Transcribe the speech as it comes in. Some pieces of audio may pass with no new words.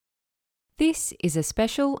This is a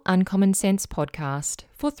special Uncommon Sense podcast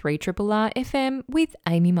for 3RRR FM with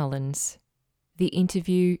Amy Mullins. The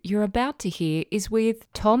interview you're about to hear is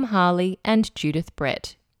with Tom Harley and Judith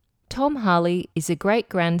Brett. Tom Harley is a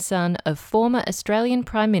great-grandson of former Australian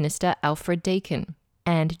Prime Minister Alfred Deakin,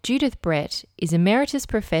 and Judith Brett is Emeritus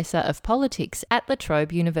Professor of Politics at La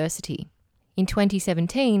Trobe University. In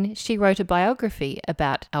 2017, she wrote a biography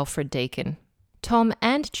about Alfred Deakin. Tom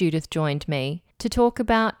and Judith joined me to talk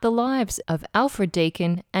about the lives of Alfred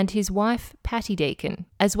Deakin and his wife Patty Deakin,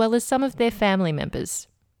 as well as some of their family members.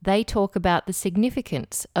 They talk about the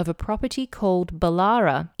significance of a property called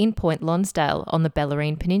Ballara in Point Lonsdale on the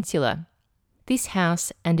Bellarine Peninsula. This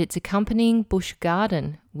house and its accompanying bush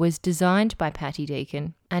garden was designed by Patty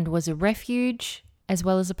Deakin and was a refuge as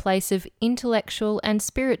well as a place of intellectual and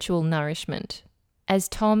spiritual nourishment. As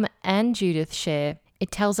Tom and Judith share, it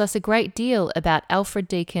tells us a great deal about Alfred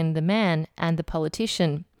Deakin, the man and the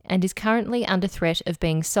politician, and is currently under threat of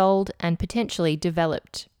being sold and potentially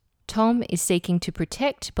developed. Tom is seeking to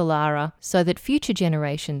protect Ballara so that future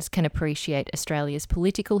generations can appreciate Australia's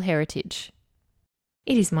political heritage.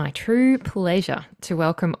 It is my true pleasure to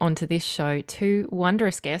welcome onto this show two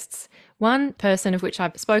wondrous guests, one person of which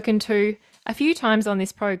I've spoken to a few times on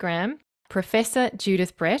this program, Professor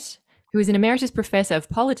Judith Brett, who is an Emeritus Professor of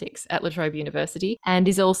Politics at La Trobe University and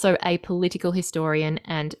is also a political historian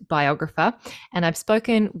and biographer. And I've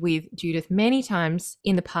spoken with Judith many times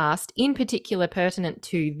in the past, in particular pertinent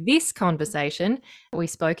to this conversation. We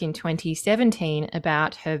spoke in 2017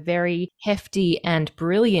 about her very hefty and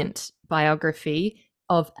brilliant biography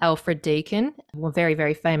of Alfred Deakin, a very,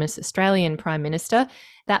 very famous Australian Prime Minister.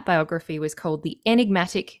 That biography was called The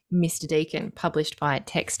Enigmatic Mr. Deakin, published by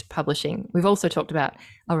Text Publishing. We've also talked about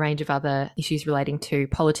a range of other issues relating to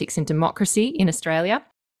politics and democracy in Australia.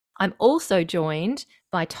 I'm also joined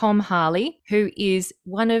by Tom Harley, who is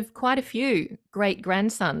one of quite a few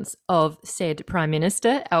great-grandsons of said Prime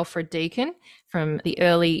Minister, Alfred Deakin, from the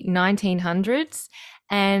early 1900s.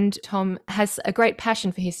 And Tom has a great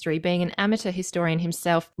passion for history, being an amateur historian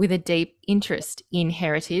himself with a deep interest in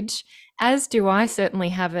heritage, as do I certainly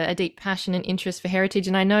have a deep passion and interest for heritage.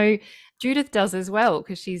 And I know Judith does as well,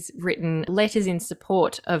 because she's written letters in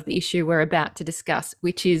support of the issue we're about to discuss,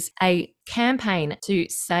 which is a campaign to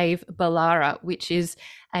save Ballara, which is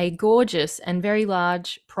a gorgeous and very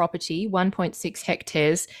large property, 1.6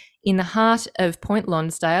 hectares, in the heart of Point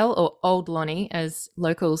Lonsdale, or Old Lonnie, as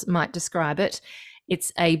locals might describe it.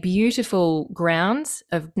 It's a beautiful grounds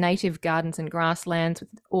of native gardens and grasslands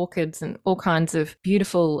with orchids and all kinds of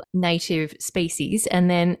beautiful native species. And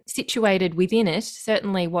then situated within it,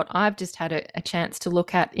 certainly what I've just had a chance to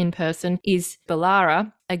look at in person, is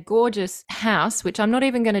Ballara, a gorgeous house, which I'm not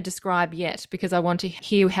even going to describe yet because I want to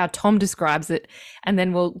hear how Tom describes it, and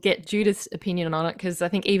then we'll get Judith's opinion on it, because I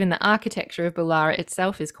think even the architecture of Ballara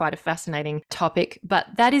itself is quite a fascinating topic. But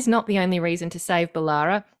that is not the only reason to save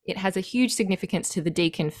Ballara. It has a huge significance to the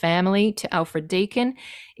Deakin family, to Alfred Deakin.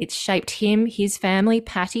 It's shaped him, his family,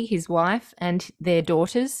 Patty, his wife, and their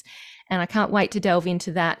daughters. And I can't wait to delve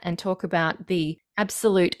into that and talk about the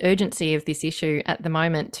absolute urgency of this issue at the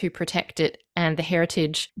moment to protect it and the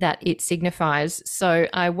heritage that it signifies. So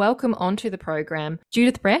I welcome onto the program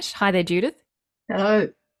Judith Brett. Hi there, Judith. Hello.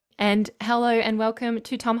 And hello and welcome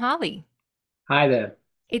to Tom Harley. Hi there.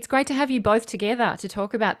 It's great to have you both together to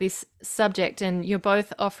talk about this subject, and you're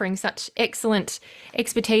both offering such excellent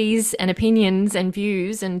expertise and opinions and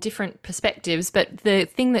views and different perspectives. But the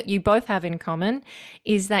thing that you both have in common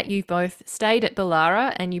is that you've both stayed at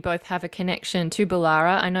Ballara and you both have a connection to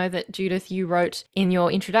Ballara. I know that, Judith, you wrote in your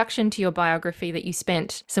introduction to your biography that you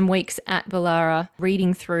spent some weeks at Ballara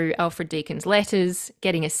reading through Alfred Deakin's letters,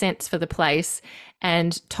 getting a sense for the place.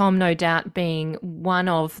 And Tom, no doubt, being one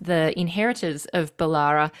of the inheritors of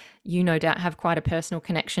Ballara, you no doubt have quite a personal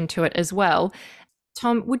connection to it as well.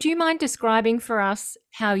 Tom, would you mind describing for us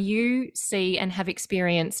how you see and have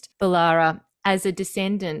experienced Ballara as a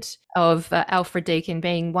descendant of Alfred Deakin,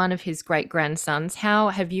 being one of his great-grandsons? How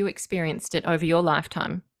have you experienced it over your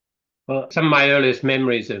lifetime? Well, some of my earliest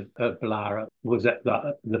memories of Ballara was at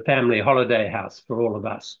the family holiday house for all of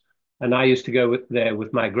us. And I used to go there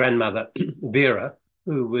with my grandmother, Vera,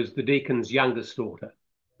 who was the Deakin's youngest daughter.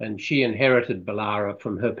 And she inherited Ballara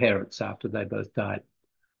from her parents after they both died.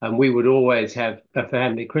 And we would always have a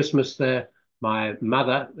family Christmas there. My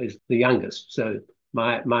mother is the youngest. So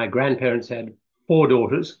my grandparents had 4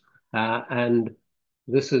 daughters. And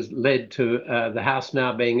this has led to the house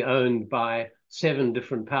now being owned by 7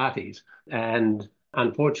 different parties. And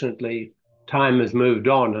unfortunately, time has moved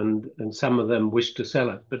on and some of them wish to sell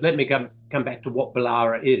it. But let me come back to what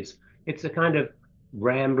Ballara is. It's a kind of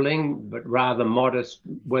rambling but rather modest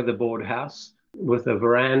weatherboard house with a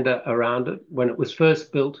veranda around it. When it was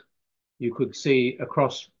first built, you could see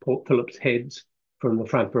across Port Phillip's Heads from the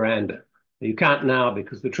front veranda. You can't now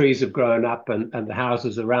because the trees have grown up and the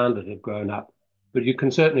houses around it have grown up. But you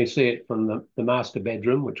can certainly see it from the master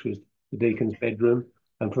bedroom, which was the Deacon's bedroom,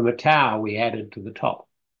 and from a tower we added to the top.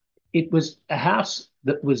 It was a house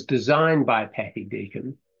that was designed by Patty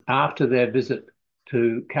Deakin after their visit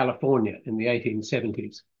to California in the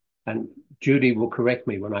 1870s. And Judy will correct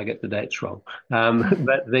me when I get the dates wrong.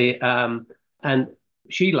 And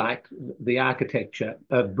she liked the architecture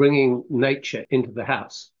of bringing nature into the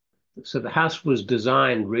house. So the house was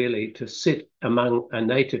designed really to sit among a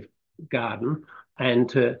native garden and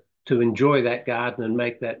to enjoy that garden and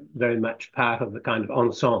make that very much part of the kind of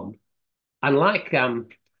ensemble. Unlike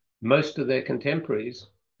most of their contemporaries,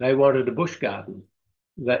 they wanted a bush garden.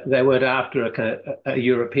 They weren't after a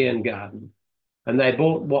European garden. And they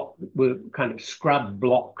bought what were kind of scrub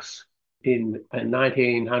blocks in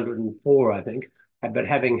 1904, I think, but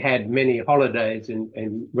having had many holidays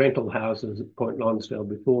in rental houses at Point Lonsdale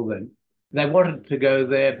before then. They wanted to go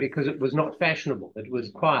there because it was not fashionable. It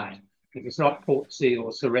was quiet. It was not Portsea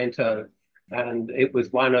or Sorrento. And it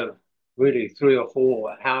was one of really 3 or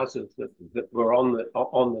 4 houses that were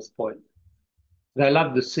on this point. They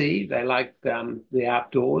loved the sea. They liked the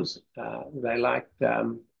outdoors. They liked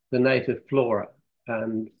the native flora.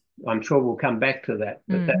 And I'm sure we'll come back to that.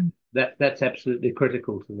 But that's absolutely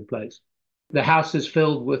critical to the place. The house is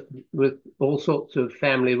filled with all sorts of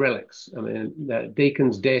family relics. I mean, the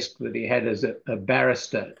Deacon's desk that he had as a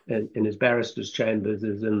barrister in his barrister's chambers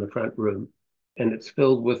is in the front room. And it's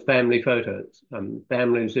filled with family photos.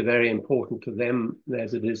 Families are very important to them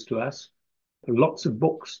as it is to us. Lots of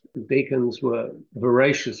books. The Deacons were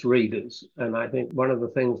voracious readers. And I think one of the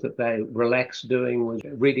things that they relaxed doing was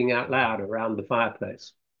reading out loud around the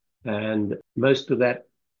fireplace. And most of that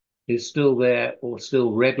is still there or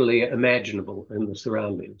still readily imaginable in the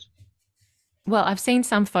surroundings. Well, I've seen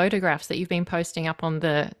some photographs that you've been posting up on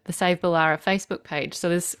the Save Ballara Facebook page. So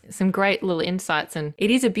there's some great little insights, and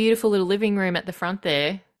it is a beautiful little living room at the front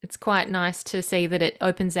there. It's quite nice to see that it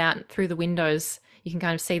opens out through the windows. You can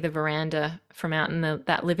kind of see the veranda from out in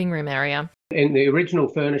that living room area. In the original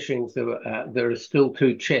furnishings, there are still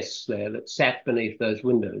 2 chests there that sat beneath those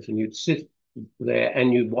windows, and you'd sit there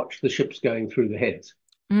and you'd watch the ships going through the Heads,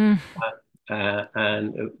 and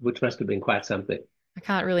which must have been quite something. I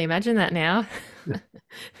can't really imagine that now.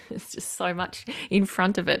 There's just so much in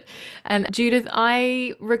front of it. And Judith,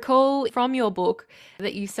 I recall from your book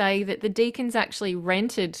that you say that the Deacons actually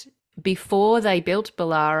rented before they built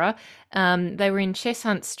Ballara. They were in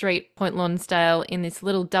Cheshunt Street, Point Lonsdale, in this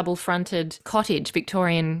little double-fronted cottage,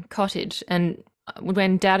 Victorian cottage. And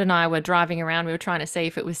when Dad and I were driving around, we were trying to see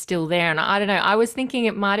if it was still there. And I don't know, I was thinking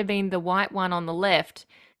it might have been the white one on the left,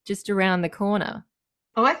 just around the corner.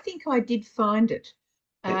 I think I did find it.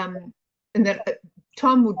 And that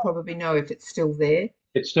Tom would probably know if it's still there.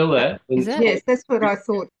 It's still there. Is it? Yes, that's what I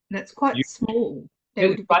thought. And it's quite small.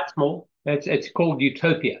 It's quite small. It's called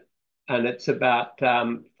Utopia, and it's about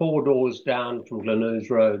 4 doors down from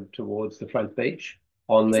Glenews Road towards the front beach.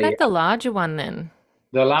 Is that the larger one then?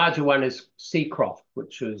 The larger one is Seacroft,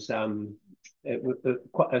 which was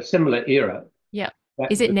quite a similar era. Yeah.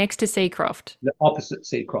 Is it next to Seacroft? The opposite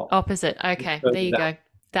Seacroft. Opposite. Okay, there you go.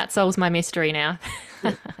 That solves my mystery now.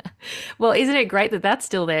 Well, isn't it great that that's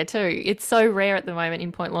still there too? It's so rare at the moment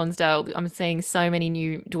in Point Lonsdale. I'm seeing so many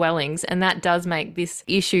new dwellings, and that does make this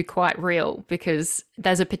issue quite real because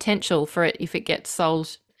there's a potential for it, if it gets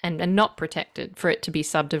sold and not protected, for it to be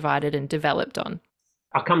subdivided and developed on.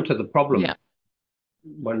 I'll come to the problem. Yeah.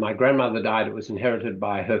 When my grandmother died, it was inherited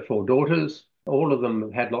by her 4 daughters. All of them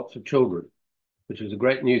have had lots of children, which is a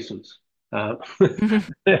great nuisance. All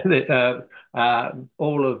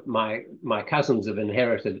of my cousins have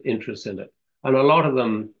inherited interest in it, and a lot of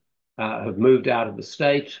them have moved out of the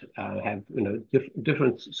state, have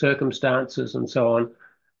different circumstances and so on,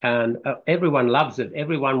 and everyone loves it.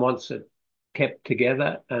 Everyone wants it kept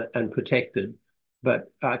together and protected, but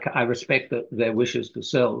I respect their wishes to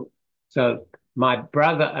sell. So my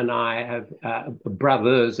brother and I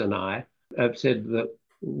brothers and I have said that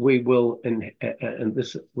we will, and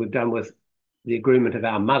this we've done with the agreement of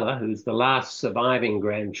our mother, who's the last surviving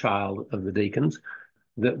grandchild of the Deacons,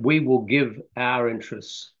 that we will give our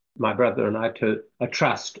interests, my brother and I, to a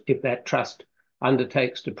trust, if that trust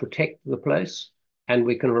undertakes to protect the place, and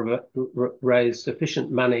we can raise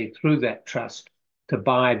sufficient money through that trust to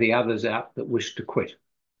buy the others out that wish to quit.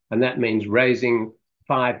 And that means raising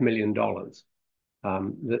 $5 million.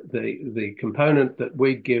 The component that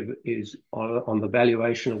we give is on the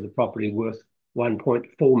valuation of the property worth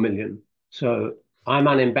 1.4 million. So I'm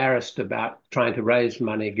unembarrassed about trying to raise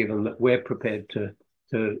money, given that we're prepared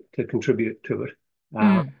to contribute to it.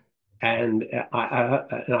 And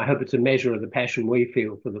I hope it's a measure of the passion we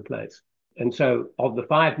feel for the place. And so of the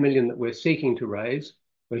 5 million that we're seeking to raise,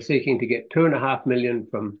 we're seeking to get 2.5 million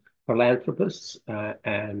from philanthropists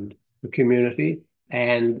and the community,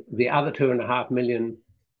 and the other 2.5 million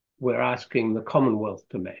we're asking the Commonwealth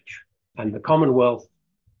to match. And the Commonwealth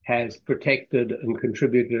has protected and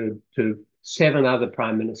contributed to 7 other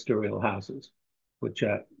prime ministerial houses, which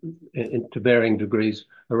are to varying degrees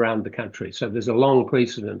around the country. So there's a long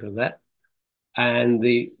precedent of that. And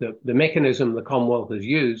the mechanism the Commonwealth has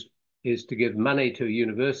used is to give money to a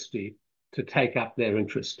university to take up their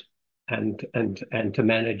interest and to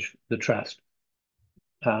manage the trust.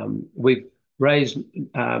 We've raised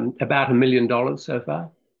about $1 million so far,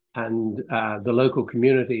 and the local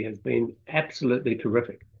community has been absolutely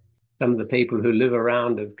terrific. Some of the people who live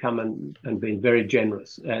around have come and been very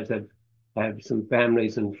generous, as have some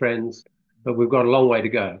families and friends, but we've got a long way to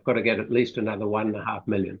go. I've got to get at least another 1.5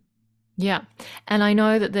 million. Yeah. And I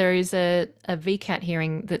know that there is a VCAT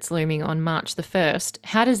hearing that's looming on March the 1st.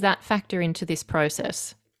 How does that factor into this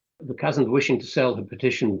process? The cousins wishing to sell have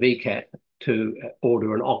petitioned VCAT to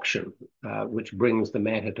order an auction, which brings the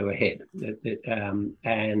matter to a head.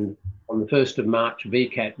 And on the 1st of March,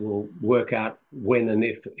 VCAT will work out when and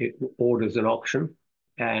if it orders an auction.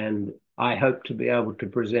 And I hope to be able to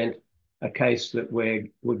present a case that we're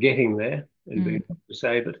getting there and be able to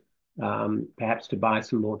save it, perhaps to buy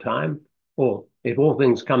some more time. Or if all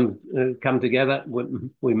things come together,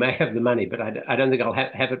 we may have the money, but I don't think I'll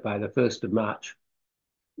have it by the 1st of March.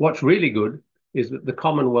 What's really good is that the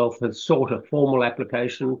Commonwealth has sought a formal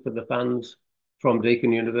application for the funds from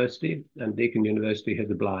Deakin University, and Deakin University has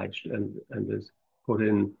obliged and has put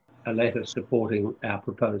in a letter supporting our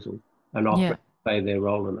proposal and offering to play their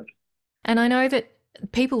role in it. And I know that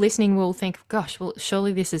people listening will think, gosh, well,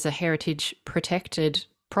 surely this is a heritage protected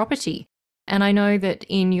property. And I know that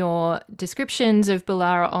in your descriptions of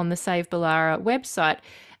Ballara on the Save Ballara website,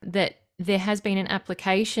 that there has been an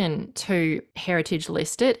application to heritage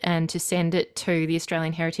list it and to send it to the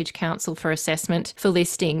Australian Heritage Council for assessment for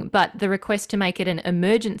listing. But the request to make it an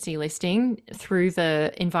emergency listing through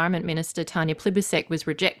the Environment Minister, Tanya Plibersek, was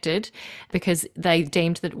rejected because they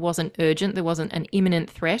deemed that it wasn't urgent, there wasn't an imminent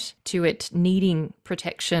threat to it needing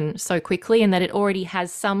protection so quickly, and that it already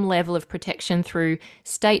has some level of protection through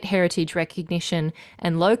state heritage recognition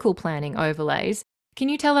and local planning overlays. Can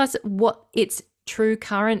you tell us what its true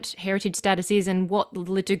current heritage status is and what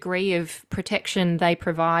the degree of protection they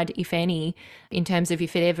provide, if any, in terms of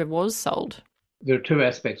if it ever was sold? There are 2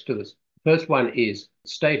 aspects to this. First one is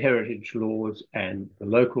state heritage laws and the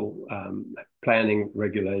local planning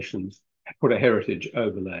regulations put a heritage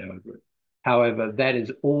overlay over it. However, that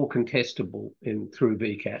is all contestable through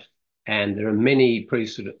VCAT, and there are many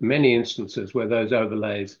instances where those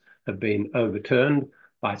overlays have been overturned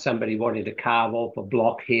by somebody wanting to carve off a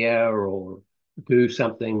block here or do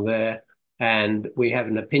something there. And we have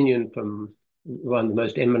an opinion from one of the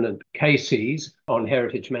most eminent cases on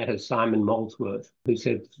heritage matters, Simon Molesworth, who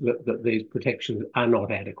said that these protections are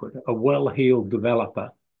not adequate. A well-heeled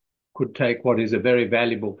developer could take what is a very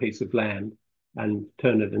valuable piece of land and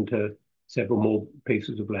turn it into several more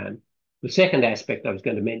pieces of land. The second aspect I was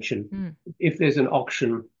going to mention, if there's an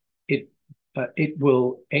auction, it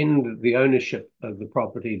will end the ownership of the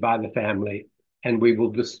property by the family, and we will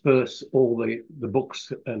disperse all the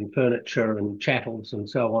books and furniture and chattels and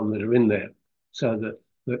so on that are in there, so that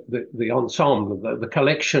the ensemble, the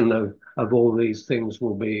collection of all these things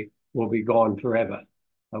will be gone forever.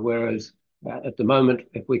 Whereas at the moment,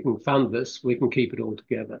 if we can fund this, we can keep it all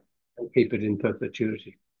together and keep it in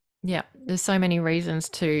perpetuity. Yeah, there's so many reasons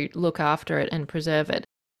to look after it and preserve it.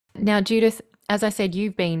 Now, Judith, as I said,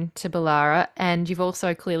 you've been to Ballara and you've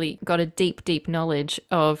also clearly got a deep, deep knowledge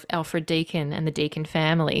of Alfred Deakin and the Deakin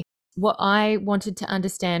family. What I wanted to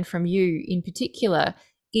understand from you in particular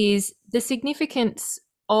is the significance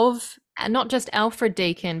of not just Alfred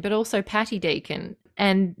Deakin, but also Patty Deakin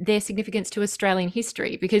and their significance to Australian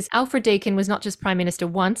history, because Alfred Deakin was not just Prime Minister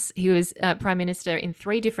once, he was Prime Minister in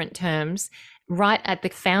 3 different terms, right at the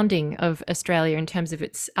founding of Australia in terms of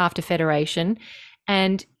its after Federation.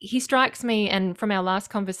 And he strikes me, and from our last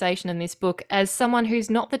conversation in this book, as someone who's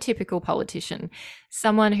not the typical politician,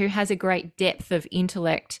 someone who has a great depth of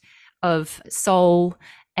intellect, of soul,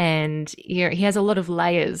 and he has a lot of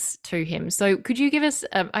layers to him. So could you give us,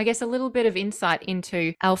 I guess, a little bit of insight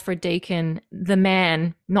into Alfred Deakin, the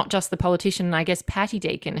man, not just the politician, I guess Patty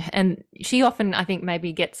Deakin? And she often, I think,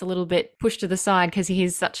 maybe gets a little bit pushed to the side because he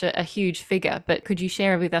is such a huge figure. But could you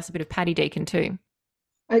share with us a bit of Patty Deakin too?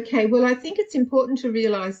 Okay, well, I think it's important to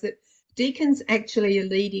realise that Deakin's actually a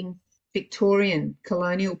leading Victorian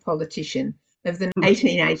colonial politician of the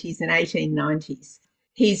 1880s and 1890s.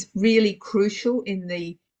 He's really crucial in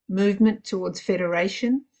the movement towards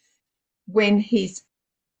federation. When he's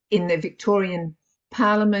in the Victorian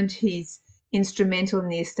Parliament, he's instrumental in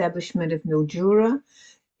the establishment of Mildura.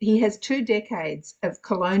 He has 2 decades of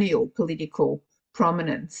colonial political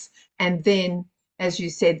prominence. And then, as you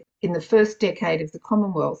said, in the first decade of the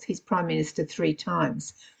Commonwealth, he's Prime Minister 3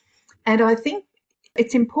 times. And I think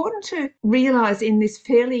it's important to realise in this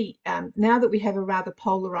fairly, now that we have a rather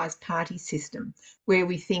polarised party system where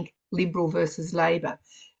we think Liberal versus Labor,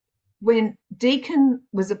 when Deakin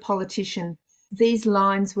was a politician, these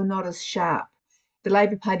lines were not as sharp. The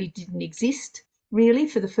Labor Party didn't exist really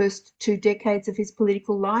for the first 2 decades of his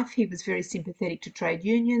political life. He was very sympathetic to trade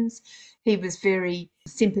unions. He was very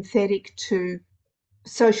sympathetic to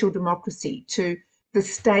social democracy, to the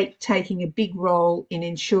state taking a big role in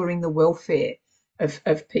ensuring the welfare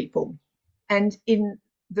of people. And in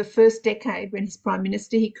the first decade, when he's Prime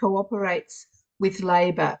Minister, he cooperates with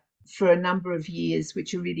Labor for a number of years,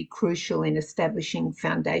 which are really crucial in establishing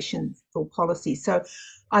foundations for policy. So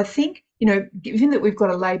I think, given that we've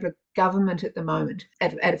got a Labor government at the moment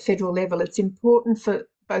at a federal level, it's important for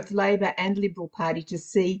both Labor and Liberal Party to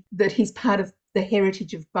see that he's part of the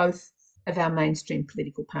heritage of both of our mainstream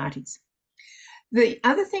political parties. The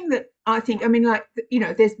other thing that I think,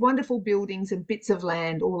 there's wonderful buildings and bits of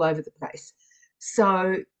land all over the place.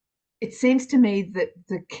 So it seems to me that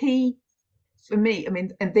the key for me,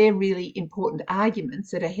 and they're really important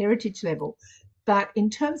arguments at a heritage level, but in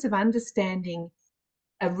terms of understanding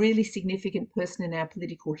a really significant person in our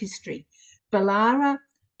political history, Ballara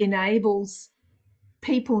enables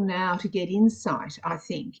people now to get insight, I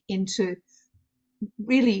think, into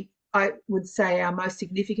really, I would say, our most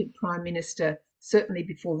significant Prime Minister, certainly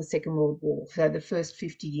before the Second World War, so the first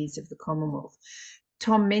 50 years of the Commonwealth.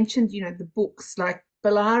 Tom mentioned, the books, like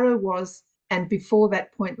Ballara was, and before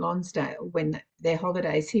that point, Lonsdale, when their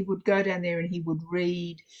holidays, he would go down there and he would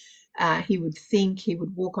read, he would think, he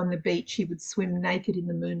would walk on the beach, he would swim naked in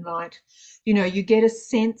the moonlight. You get a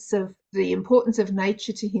sense of the importance of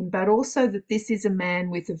nature to him, but also that this is a man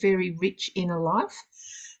with a very rich inner life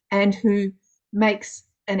and who makes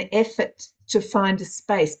an effort to find a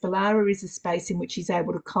space. Ballara is a space in which he's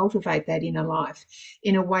able to cultivate that inner life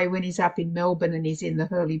in a way when he's up in Melbourne and he's in the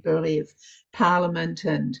hurly-burly of Parliament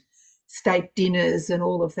and state dinners and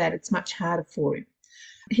all of that, it's much harder for him.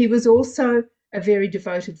 He was also a very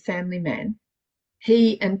devoted family man.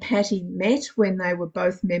 He and Patty met when they were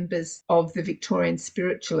both members of the Victorian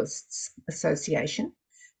Spiritualists Association.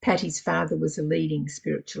 Patty's father was a leading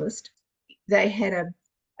spiritualist. They had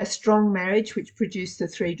a strong marriage which produced the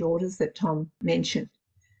 3 daughters that Tom mentioned.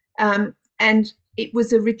 And it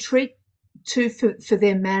was a retreat too for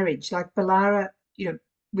their marriage. Like Ballara,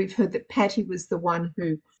 we've heard that Patty was the one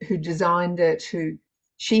who designed it,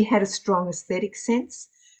 she had a strong aesthetic sense.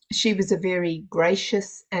 She was a very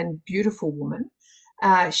gracious and beautiful woman.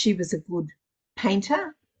 She was a good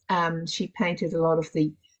painter. She painted a lot of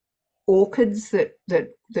the orchids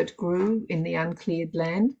that grew in the uncleared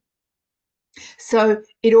land. So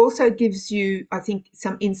it also gives you, I think,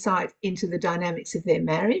 some insight into the dynamics of their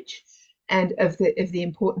marriage and of the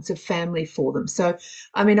importance of family for them. So,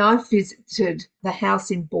 I've visited the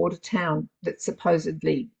house in Bordertown that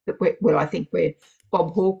supposedly, I think where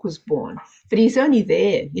Bob Hawke was born, but he's only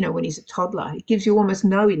there, when he's a toddler. It gives you almost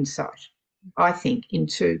no insight, I think,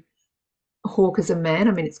 into Hawke as a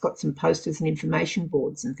man. It's got some posters and information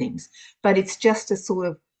boards and things, but it's just a sort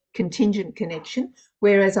of contingent connection.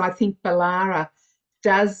 Whereas I think Ballara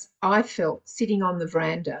does, I felt, sitting on the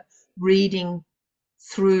veranda, reading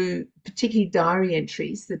through particularly diary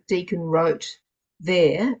entries that Deakin wrote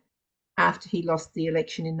there after he lost the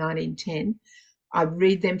election in 1910. I'd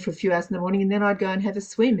read them for a few hours in the morning and then I'd go and have a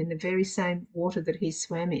swim in the very same water that he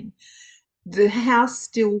swam in. The house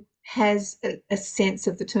still has a sense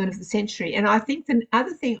of the turn of the century. And I think the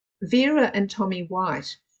other thing, Vera and Tommy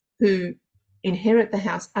White, who inherit the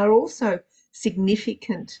house, are also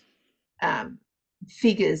significant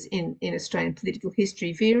figures in Australian political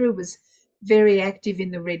history. Vera was very active in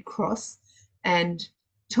the Red Cross, and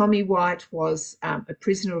Tommy White was a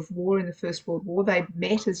prisoner of war in the First World War. They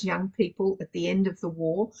met as young people at the end of the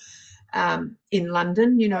war in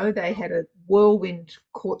London. They had a whirlwind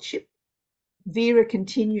courtship. Vera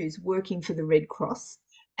continues working for the Red Cross,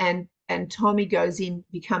 and Tommy goes in,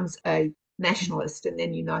 becomes a nationalist, and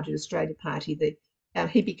then United Australia Party.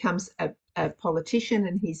 He becomes a politician,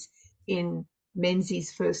 and he's in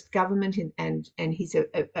Menzies' first government, and he's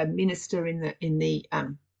a minister in the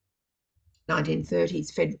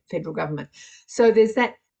 1930s federal government. So there's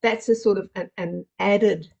that's a sort of an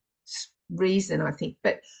added reason, I think.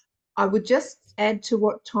 But I would just add to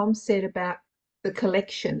what Tom said about the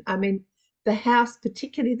collection. I mean, the house,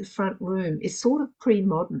 particularly the front room, is sort of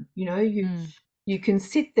pre-modern. You know, you can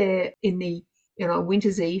sit there in the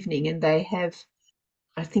winter's evening, and they have,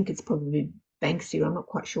 I think it's probably Banksia. I'm not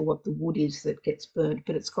quite sure what the wood is that gets burnt,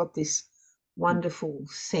 but it's got this wonderful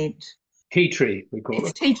scent. Tea tree, we call it.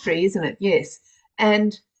 It's tea tree, isn't it? Yes.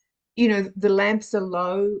 And, the lamps are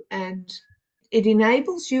low, and it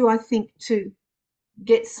enables you, I think, to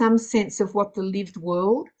get some sense of what the lived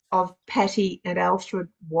world of Patty and Alfred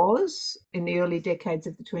was in the early decades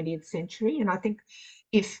of the 20th century. And I think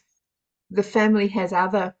if the family has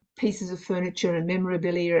other pieces of furniture and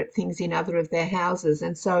memorabilia, things in other of their houses,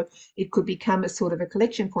 and so it could become a sort of a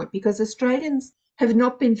collection point, because Australians have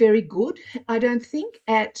not been very good, I don't think,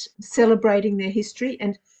 at celebrating their history.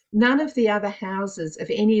 And none of the other houses of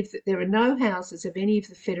there are no houses of any of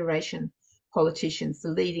the Federation politicians, the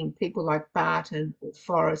leading people like Barton or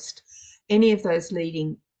Forrest, any of those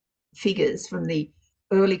leading figures from the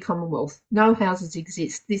early Commonwealth, no houses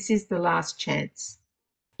exist. This is the last chance.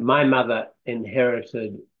 My mother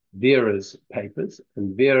inherited Vera's papers,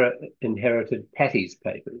 and Vera inherited Patty's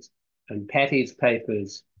papers. And Patty's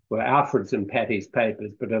papers were Alfred's and Patty's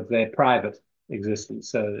papers, but of their private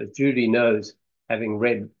existence. So as Judy knows, having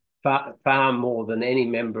read far more than any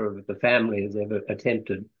member of the family has ever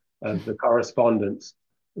attempted of the correspondence,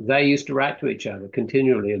 they used to write to each other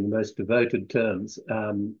continually in the most devoted terms.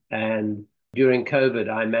 And during COVID,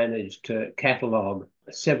 I managed to catalogue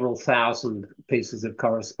several thousand pieces of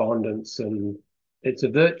correspondence, and it's a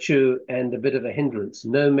virtue and a bit of a hindrance.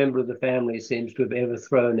 No member of the family seems to have ever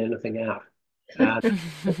thrown anything out.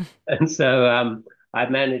 And so I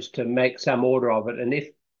managed to make some order of it. And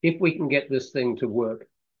if we can get this thing to work,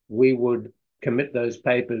 we would commit those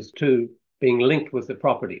papers to being linked with the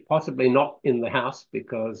property, possibly not in the house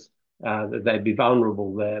because they'd be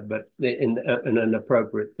vulnerable there, but in an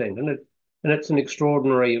appropriate thing. And it's an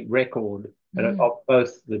extraordinary record of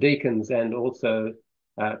both the Deakins and also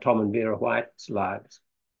Tom and Vera White's lives.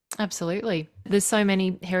 Absolutely. There's so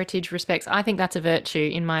many heritage respects. I think that's a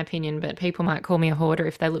virtue, in my opinion, but people might call me a hoarder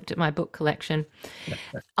if they looked at my book collection.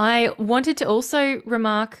 I wanted to also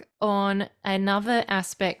remark on another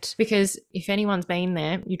aspect, because if anyone's been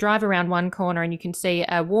there, you drive around one corner and you can see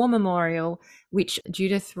a war memorial, which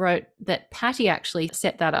Judith wrote that Patty actually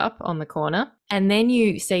set that up on the corner. And then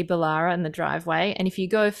you see Ballara in the driveway. And if you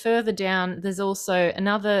go further down, there's also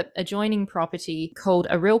another adjoining property called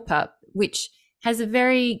Arilpa, which has a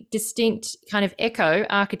very distinct kind of echo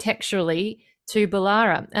architecturally to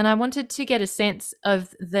Ballara. And I wanted to get a sense of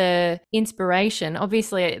the inspiration.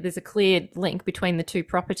 Obviously, there's a clear link between the two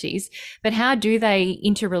properties, but how do they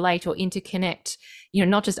interrelate or interconnect,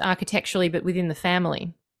 not just architecturally, but within the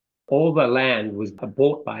family? All the land was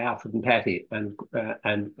bought by Alfred and Patty, and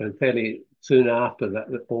fairly soon after that,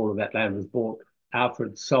 all of that land was bought,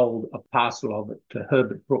 Alfred sold a parcel of it to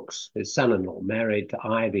Herbert Brooks, his son-in-law, married to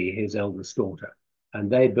Ivy, his eldest daughter.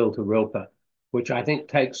 And they built Arilpa, which I think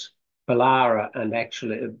takes Ballara, and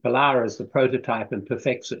actually Ballara is the prototype and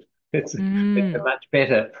perfects it. It's a much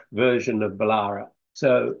better version of Ballara.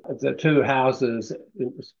 So the two houses,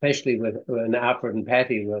 especially when Alfred and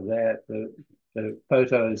Patty were there, the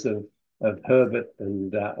photos of Herbert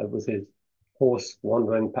and with his horse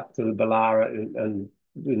wandering through Ballara and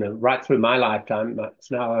right through my lifetime.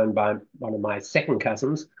 It's now owned by one of my second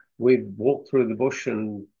cousins. We've walked through the bush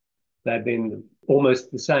and they've been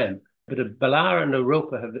almost the same. But Ballara and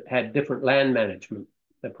Arilpa have had different land management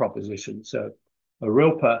propositions. So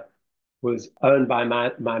Arilpa was owned by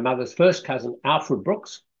my mother's first cousin, Alfred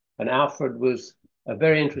Brooks, and Alfred was a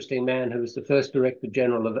very interesting man who was the first Director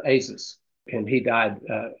General of ASIS, and he died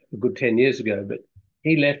a good 10 years ago. But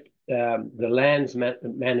he left the lands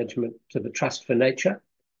management to the Trust for Nature,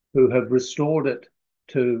 who have restored it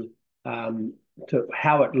to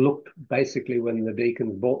how it looked basically when the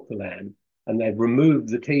Deakins bought the land. And they've removed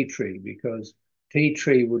the tea tree because tea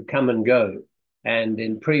tree would come and go. And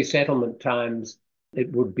in pre-settlement times,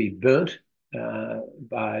 it would be burnt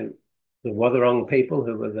by the Wathaurong people,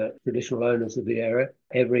 who were the traditional owners of the area,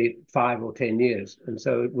 every 5 or 10 years. And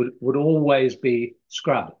so it would always be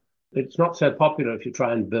scrubbed. It's not so popular if you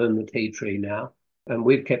try and burn the tea tree now. And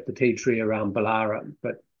we've kept the tea tree around Ballara,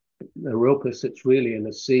 but Arilpa sits really in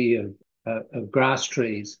a sea of of grass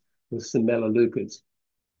trees with some melaleucas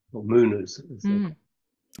or moonas.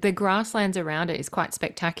 The grasslands around it is quite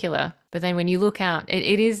spectacular. But then when you look out,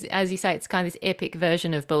 it is, as you say, it's kind of this epic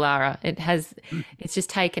version of Ballara. It's just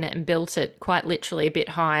taken it and built it quite literally a bit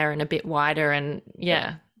higher and a bit wider. And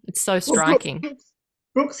yeah, it's so striking.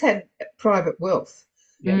 Brooks had private wealth,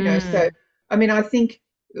 so, I mean, I think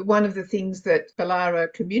one of the things that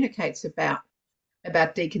Ballara communicates about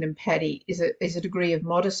Deakin and Paddy is a degree of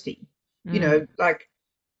modesty. Like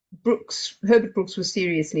Herbert Brooks was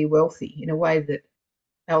seriously wealthy in a way that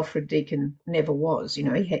Alfred Deakin never was.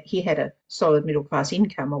 He had a solid middle class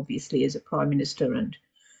income, obviously, as a prime minister, and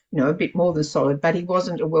a bit more than solid, but he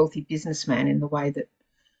wasn't a wealthy businessman in the way that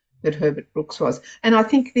Herbert Brooks was. And I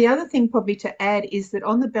think the other thing probably to add is that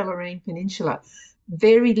on the Bellarine Peninsula,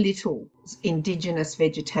 very little indigenous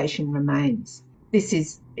vegetation remains. This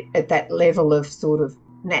is at that level of sort of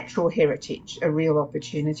natural heritage, a real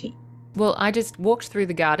opportunity. Well, I just walked through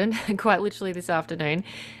the garden quite literally this afternoon,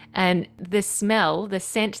 and the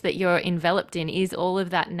scent that you're enveloped in is all of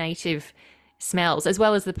that native smells, as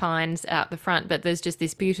well as the pines out the front. But there's just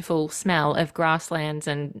this beautiful smell of grasslands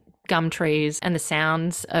and gum trees and the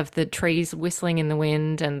sounds of the trees whistling in the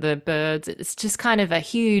wind and the birds. It's just kind of a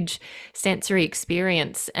huge sensory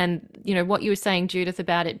experience. And, what you were saying, Judith,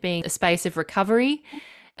 about it being a space of recovery.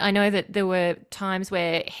 I know that there were times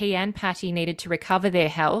where he and Patty needed to recover their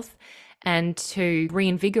health and to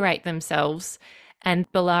reinvigorate themselves, and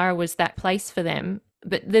Ballara was that place for them.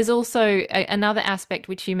 But there's also another aspect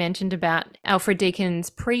which you mentioned about Alfred Deakin's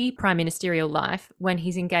pre-prime ministerial life, when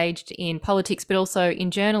he's engaged in politics but also in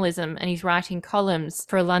journalism, and he's writing columns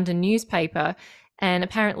for a London newspaper, and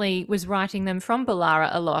apparently was writing them from Ballara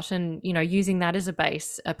a lot, and using that as a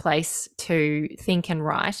place to think and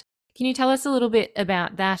write. Can you tell us a little bit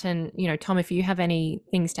about that? And, Tom, if you have any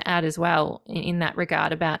things to add as well in that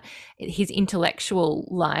regard about his intellectual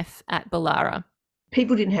life at Ballara.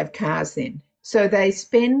 People didn't have cars then. So they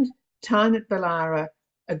spend time at Ballara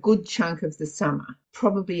a good chunk of the summer,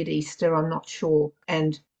 probably at Easter, I'm not sure,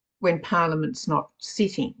 and when Parliament's not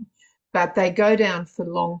sitting. But they go down for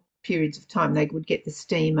long periods of time. They would get the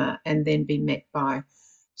steamer and then be met by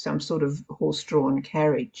some sort of horse-drawn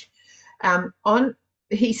carriage.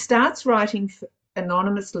 He starts writing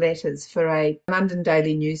anonymous letters for a London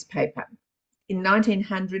daily newspaper. In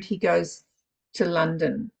 1900, he goes to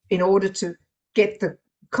London in order to get the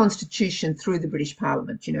Constitution through the British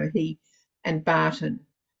Parliament. He and Barton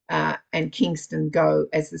and Kingston go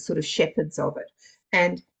as the sort of shepherds of it.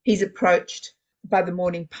 And he's approached by the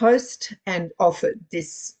Morning Post and offered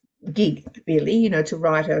this gig, really, to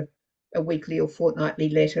write a weekly or fortnightly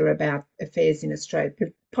letter about affairs in Australia,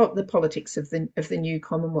 the politics of the new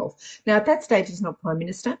Commonwealth. Now, at that stage, he's not Prime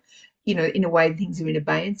Minister. In a way, things are in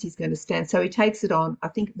abeyance. He's going to stand. So he takes it on. I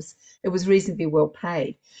think it was reasonably well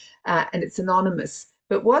paid, and it's anonymous.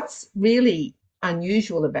 But what's really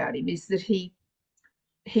unusual about him is that he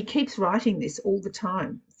keeps writing this all the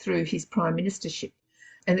time through his prime ministership.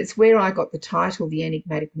 And it's where I got the title, The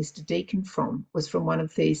Enigmatic Mr. Deakin, was from one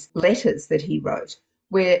of these letters that he wrote,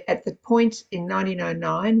 where at the point in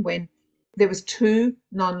 1909, when there was two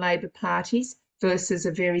non-Labor parties versus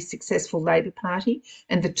a very successful Labor Party,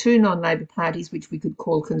 and the two non-Labor parties, which we could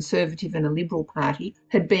call Conservative and a Liberal Party,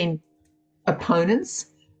 had been opponents,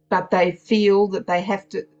 but they feel that they have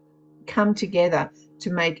to come together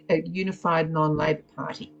to make a unified non-Labor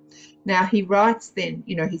Party. Now, he writes then,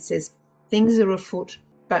 he says, things are afoot,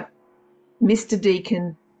 but Mr.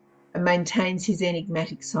 Deakin maintains his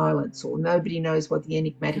enigmatic silence, or nobody knows what the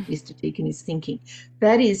enigmatic Mr. Deakin is thinking.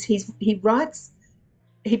 That is, he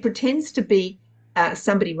pretends to be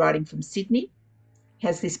somebody writing from Sydney,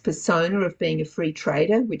 has this persona of being a free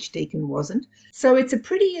trader, which Deakin wasn't. So it's a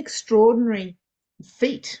pretty extraordinary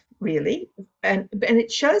feat, really, and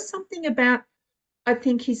it shows something about, I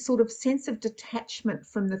think, his sort of sense of detachment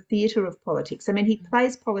from the theatre of politics. I mean, he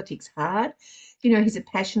plays politics hard. He's a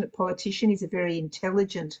passionate politician. He's a very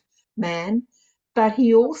intelligent man, but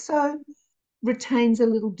he also retains a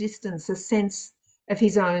little distance, a sense of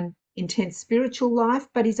his own intense spiritual life,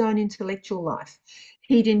 but his own intellectual life.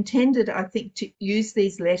 He'd intended, I think, to use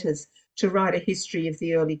these letters to write a history of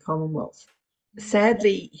the early Commonwealth.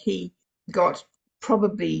 Sadly, he got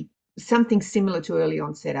probably something similar to early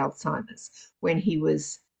onset Alzheimer's when he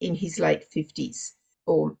was in his late 50s,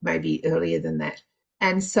 or maybe earlier than that.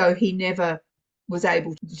 And so he never was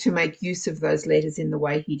able to make use of those letters in the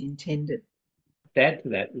way he'd intended. To add to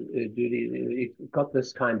that, Judy, he got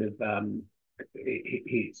this kind of,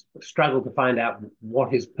 he struggled to find out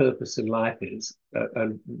what his purpose in life is,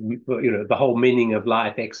 and the whole meaning of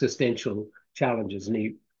life, existential challenges. And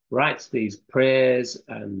he writes these prayers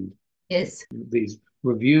and Yes. These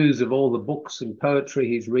reviews of all the books and poetry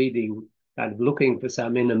he's reading, kind of looking for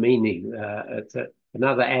some inner meaning. It's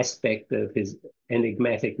another aspect of his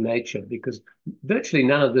enigmatic nature, because virtually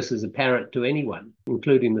none of this is apparent to anyone,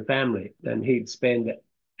 including the family. And he'd spend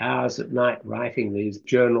hours at night writing these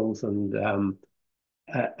journals, and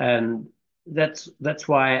that's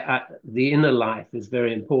why the inner life is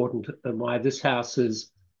very important, and why this house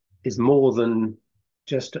is more than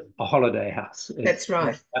just a holiday house. That's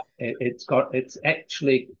right. It's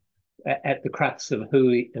actually at the crux of who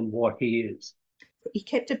he and what he is. He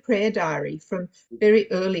kept a prayer diary from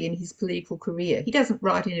very early in his political career. He doesn't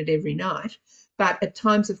write in it every night, but at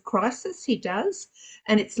times of crisis he does.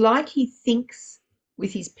 And it's like he thinks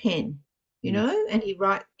with his pen, you know, and he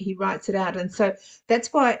writes it out. And so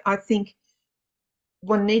that's why I think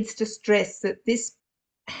one needs to stress that this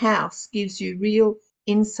house gives you real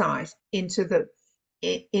insight into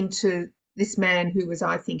this man who was,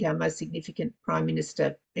 I think, our most significant prime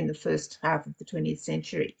minister in the first half of the 20th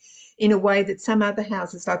century, in a way that some other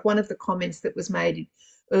houses, like one of the comments that was made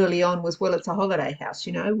early on was, well, it's a holiday house,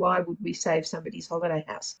 you know, why would we save somebody's holiday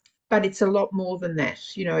house? But it's a lot more than that.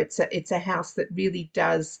 You know, it's a house that really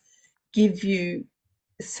does give you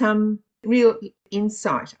some real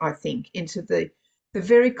insight, I think, into the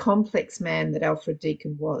very complex man that Alfred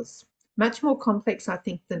Deakin was. Much more complex, I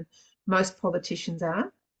think, than most politicians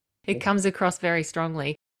are. It comes across very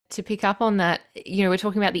strongly. To pick up on that, you know, we're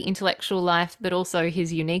talking about the intellectual life, but also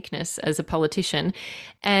his uniqueness as a politician.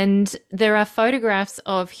 And there are photographs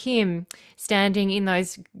of him standing in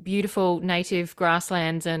those beautiful native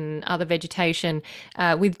grasslands and other vegetation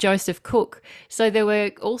with Joseph Cook. So there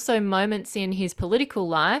were also moments in his political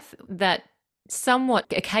life that somewhat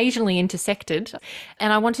occasionally intersected.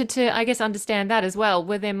 And I wanted to, I guess, understand that as well.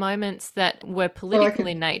 Were there moments that were political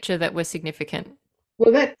in nature that were significant?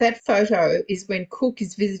 Well, that photo is when Cook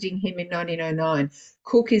is visiting him in 1909.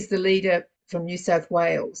 Cook is the leader from New South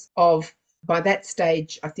Wales of, by that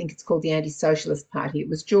stage, I think it's called the Anti-Socialist Party. It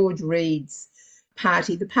was George Reed's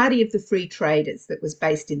party, the party of the free traders that was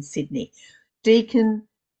based in Sydney. Deakin,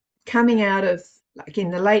 coming out of, like in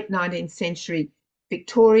the late 19th century,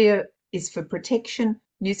 Victoria is for protection,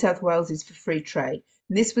 New South Wales is for free trade.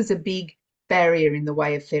 And this was a big barrier in the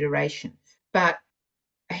way of federation. But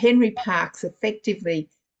Henry Parkes effectively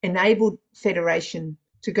enabled federation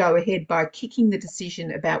to go ahead by kicking the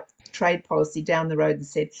decision about trade policy down the road and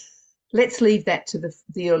said, let's leave that to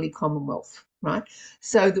the early Commonwealth, right?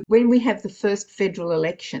 So that when we have the first federal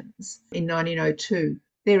elections in 1902,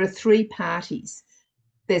 there are three parties.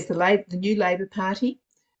 There's the new Labor Party,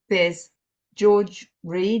 there's George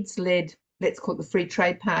Reed's led, let's call it the Free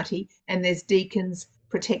Trade Party, and there's Deakin's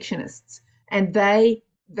protectionists. And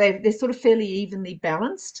they're sort of fairly evenly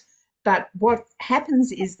balanced. But what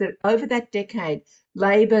happens is that over that decade,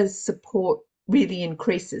 Labor's support really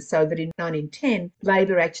increases, so that in 1910,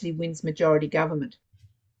 Labor actually wins majority government.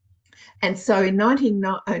 And so in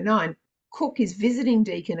 1909, Cook is visiting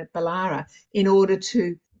Deakin at Ballara in order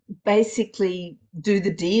to basically do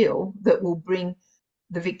the deal that will bring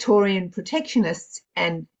the Victorian protectionists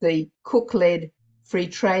and the Cook-led free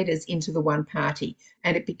traders into the one party,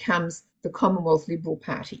 and it becomes the Commonwealth Liberal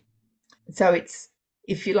Party. So it's,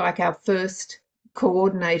 if you like, our first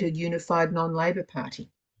coordinated, unified non-Labor party.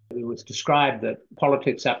 It was described that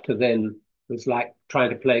politics up to then was like trying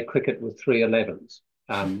to play cricket with 3 11s.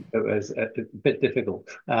 It was a bit difficult,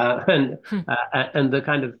 and the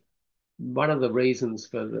kind of one of the reasons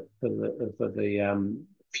for the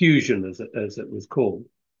fusion, as it was called,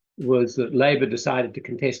 was that Labor decided to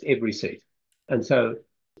contest every seat, and so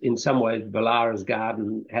in some ways Ballara's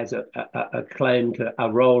garden has a claim to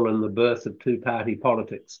a role in the birth of two-party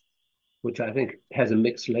politics, which I think has a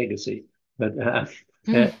mixed legacy, but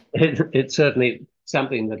it's certainly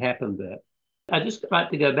something that happened there. I'd just like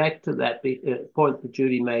to go back to that point that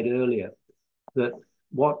Judy made earlier, that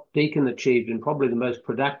what Deakin achieved in probably the most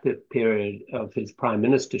productive period of his prime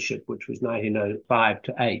ministership, which was 1905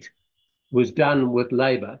 to 8, was done with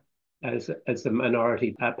Labor as the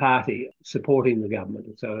minority party supporting the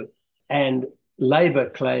government. And Labor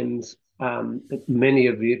claims many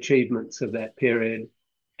of the achievements of that period,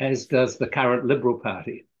 as does the current Liberal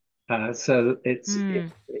Party. So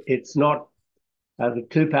it's not the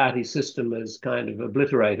two-party system has kind of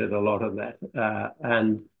obliterated a lot of that,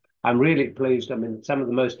 and I'm really pleased. I mean, some of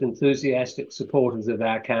the most enthusiastic supporters of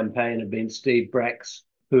our campaign have been Steve Bracks,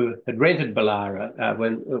 who had rented Ballara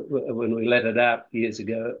when we let it out years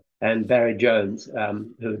ago, and Barry Jones,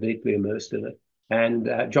 who are deeply immersed in it,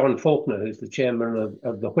 and John Faulkner, who's the chairman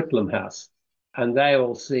of the Whitlam House. And they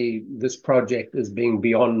all see this project as being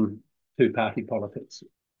beyond two-party politics.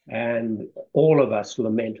 And all of us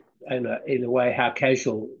lament, in a way, how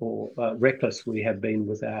casual or reckless we have been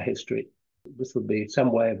with our history. This would be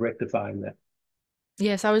some way of rectifying that.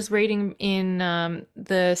 Yes, I was reading in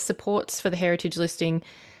the supports for the heritage listing.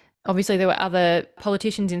 Obviously, there were other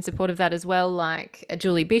politicians in support of that as well, like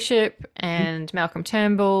Julie Bishop and Malcolm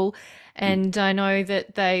Turnbull. And I know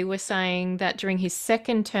that they were saying that during his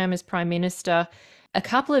second term as Prime Minister, a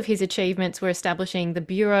couple of his achievements were establishing the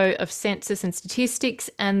Bureau of Census and Statistics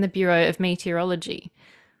and the Bureau of Meteorology.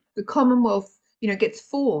 The Commonwealth, gets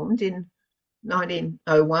formed in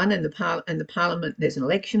 1901, and the Parliament, there's an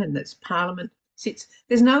election and there's Parliament sits.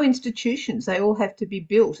 There's no institutions; they all have to be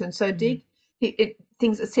built. And so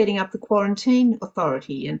things are setting up the quarantine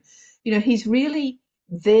authority, and he's really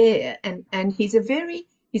there, and he's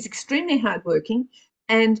extremely hardworking.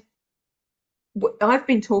 And I've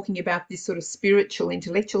been talking about this sort of spiritual,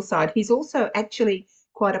 intellectual side. He's also actually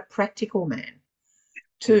quite a practical man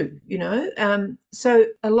too, so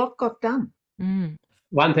a lot got done.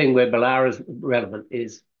 One thing where Ballara is relevant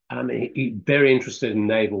is, he's very interested in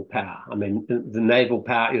naval power. The naval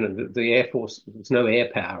power, the Air Force, there's no air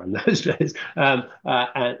power in those days. And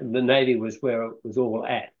the Navy was where it was all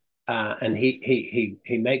at. And he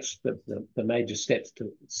makes the major steps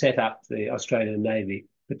to set up the Australian Navy,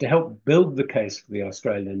 but to help build the case for the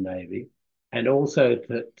Australian Navy, and also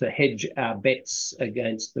to hedge our bets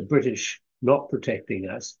against the British not protecting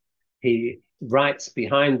us. He writes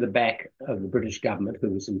behind the back of the British government, who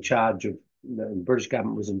was in charge of, the British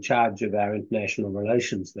government was in charge of our international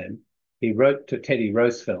relations then. He wrote to Teddy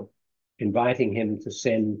Roosevelt, inviting him to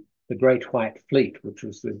send the Great White Fleet, which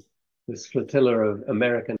was this flotilla of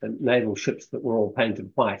American naval ships that were all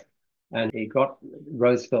painted white. And he got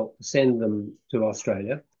Roosevelt to send them to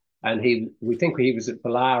Australia. And we think he was at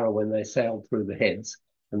Ballara when they sailed through the Heads,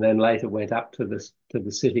 and then later went up to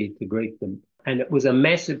the city to greet them. And it was a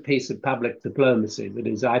massive piece of public diplomacy that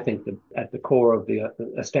is, I think, at the core of the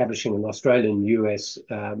establishing an Australian-US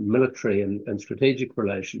military and strategic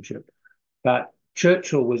relationship. But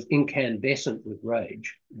Churchill was incandescent with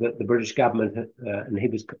rage that the British government, and he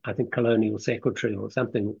was, I think, colonial secretary or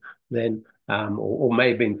something then, or may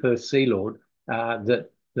have been First Sea Lord, that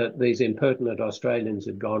these impertinent Australians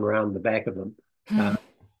had gone around the back of them.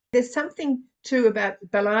 There's something too about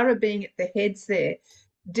Ballara being at the Heads there.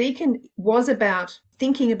 Deakin was about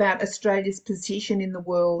thinking about Australia's position in the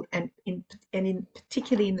world, and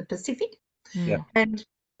particularly in the Pacific. Yeah. And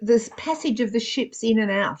this passage of the ships in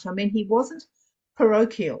and out. He wasn't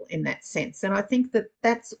parochial in that sense. And I think that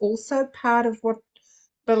that's also part of what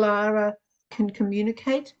Ballara can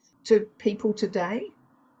communicate to people today.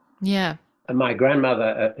 Yeah. And my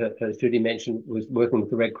grandmother, as Judy mentioned, was working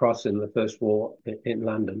with the Red Cross in the First War in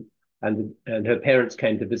London. And her parents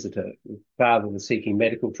came to visit her. Her father was seeking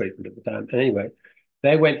medical treatment at the time. And anyway,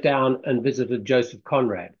 they went down and visited Joseph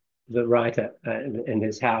Conrad, the writer, in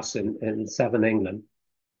his house in southern England.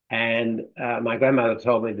 And my grandmother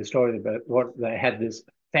told me the story about what they had this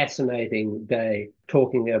fascinating day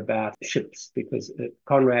talking about ships, because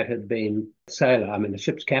Conrad had been a sailor, the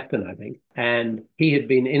ship's captain, I think, and he had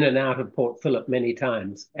been in and out of Port Phillip many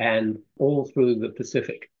times and all through the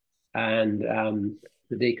Pacific. And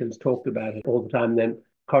the Deakins talked about it all the time. Then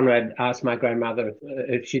Conrad asked my grandmother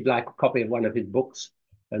if she'd like a copy of one of his books,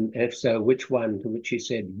 and if so, which one, to which she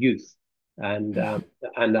said Youth. And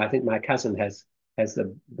I think my cousin has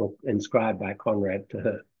the book inscribed by Conrad to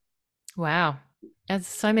her. Wow. There's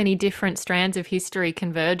so many different strands of history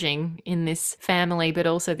converging in this family, but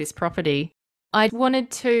also this property. I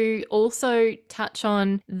wanted to also touch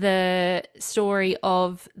on the story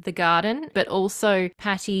of the garden, but also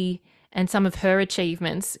Patty and some of her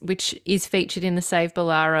achievements, which is featured in the Save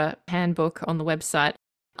Ballara handbook on the website.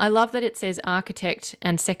 I love that it says architect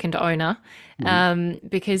and second owner,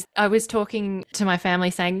 because I was talking to my family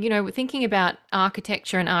saying, thinking about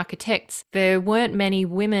architecture and architects, there weren't many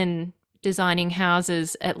women designing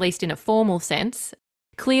houses, at least in a formal sense.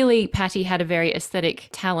 Clearly, Patty had a very aesthetic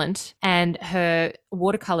talent, and her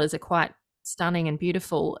watercolours are quite stunning and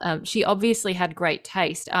beautiful. She obviously had great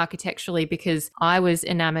taste architecturally, because I was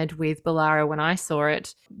enamoured with Ballara when I saw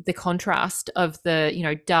it. The contrast of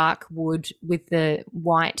the, dark wood with the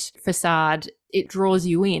white facade, it draws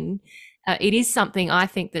you in. It is something I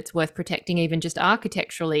think that's worth protecting, even just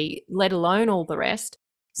architecturally, let alone all the rest.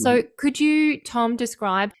 So could you, Tom,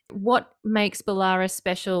 describe what makes Ballara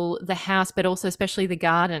special, the house, but also especially the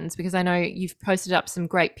gardens? Because I know you've posted up some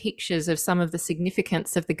great pictures of some of the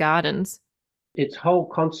significance of the gardens. Its whole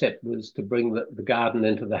concept was to bring the garden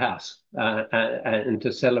into the house and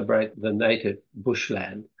to celebrate the native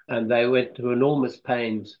bushland. And they went to enormous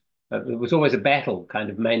pains There was always a battle kind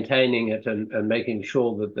of maintaining it and making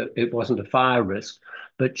sure that it wasn't a fire risk.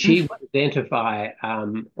 But she would identify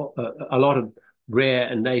a lot of rare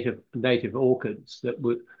and native orchids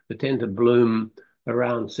that tend to bloom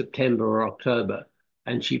around September or October.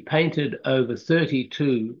 And she painted over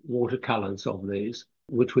 32 watercolors of these,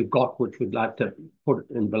 which we've got, which we'd like to put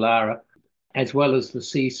in Ballara, as well as the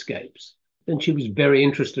seascapes. And she was very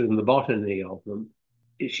interested in the botany of them.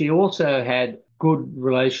 She also had good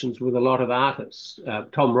relations with a lot of artists.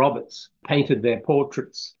 Tom Roberts painted their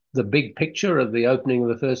portraits, the big picture of the opening of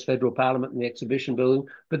the first federal parliament in the exhibition building,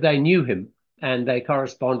 but they knew him and they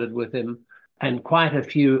corresponded with him. And quite a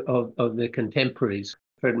few of their contemporaries,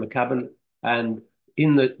 Fred McCubbin, and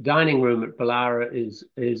in the dining room at Ballara is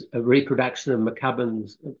a reproduction of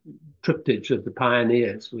McCubbin's triptych of the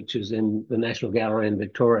Pioneers, which is in the National Gallery in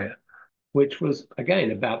Victoria, which was,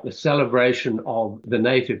 again, about the celebration of the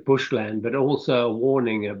native bushland, but also a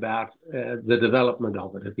warning about the development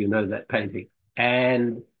of it, if you know that painting.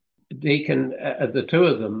 And Deakin, the two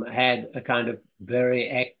of them had a kind of very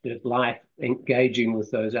active life engaging with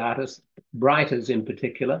those artists, writers in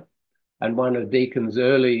particular. And one of Deakin's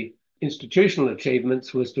early institutional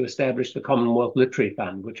achievements was to establish the Commonwealth Literary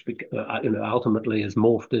Fund, which ultimately has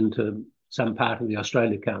morphed into some part of the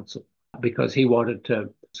Australia Council, because he wanted to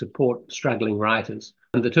support struggling writers.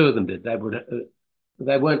 And the two of them did.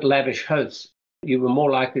 They weren't lavish hosts. You were more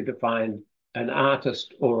likely to find an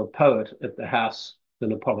artist or a poet at the house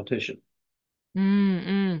than a politician.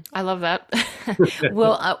 I love that.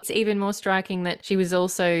 Well, it's even more striking that she was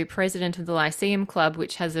also president of the Lyceum Club,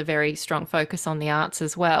 which has a very strong focus on the arts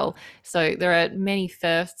as well. So there are many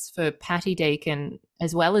firsts for Patty Deakin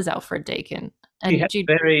as well as Alfred Deakin. She had a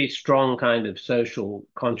very strong kind of social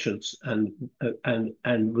conscience and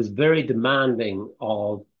was very demanding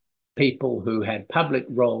of people who had public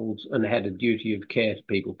roles and had a duty of care to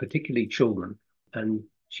people, particularly children. And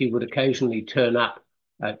she would occasionally turn up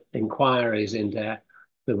at inquiries into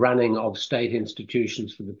the running of state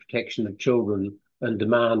institutions for the protection of children and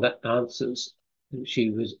demand answers.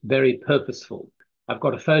 She was very purposeful. I've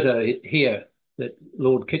got a photo here that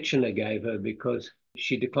Lord Kitchener gave her because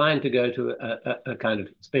she declined to go to a kind of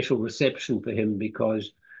special reception for him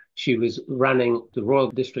because she was running the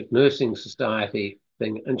Royal District Nursing Society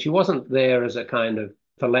thing. And she wasn't there as a kind of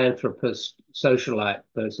philanthropist, socialite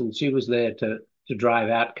person. She was there to drive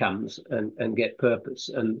outcomes and get purpose.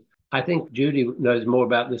 And I think Judy knows more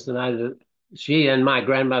about this than I do. She and my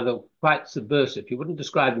grandmother were quite subversive. You wouldn't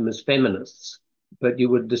describe them as feminists, but you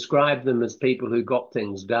would describe them as people who got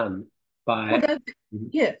things done by... Well,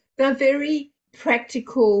 they're very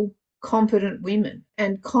practical, competent women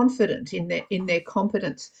and confident in their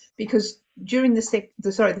competence, because during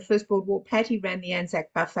the First World War, Patty ran the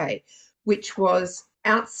Anzac Buffet, which was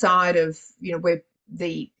outside of, where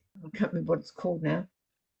I can't remember what it's called now,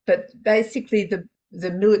 but basically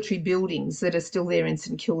the military buildings that are still there in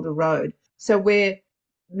St Kilda Road. So where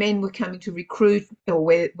men were coming to recruit or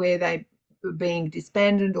where they were being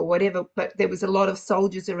disbanded or whatever, but there was a lot of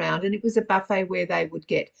soldiers around, and it was a buffet where they would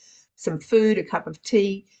get some food, a cup of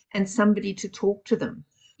tea, and somebody to talk to them,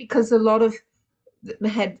 because a lot of them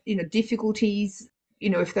had, difficulties,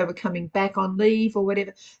 if they were coming back on leave or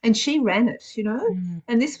whatever. And she ran it,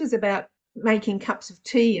 and this was about making cups of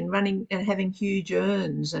tea and running and having huge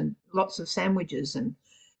urns and lots of sandwiches. And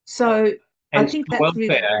so I think that's welfare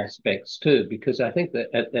really aspects too, because I think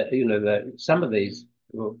that some of these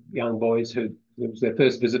young boys it was their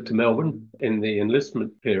first visit to Melbourne in the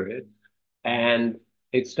enlistment period, and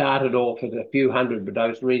it started off at a few hundred, but I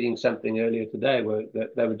was reading something earlier today where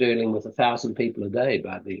they were dealing with 1,000 people a day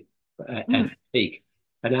by the at peak.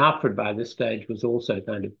 And Alfred, by this stage, was also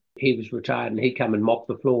he was retired, and he'd come and mop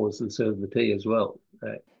the floors and serve the tea as well.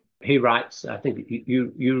 He writes, I think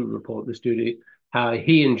you report this, Judy, how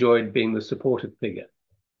he enjoyed being the supportive figure.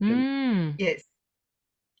 Yes,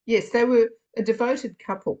 they were a devoted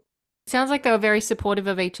couple. Sounds like they were very supportive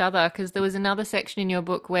of each other, because there was another section in your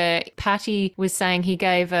book where Patty was saying he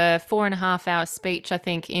gave a 4.5-hour speech, I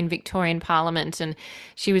think, in Victorian Parliament, and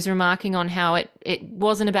she was remarking on how it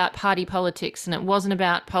wasn't about party politics and it wasn't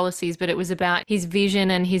about policies, but it was about his vision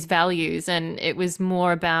and his values, and it was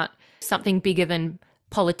more about something bigger than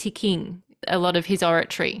politicking, a lot of his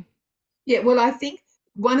oratory. Yeah, well, I think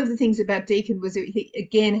one of the things about Deakin was that he,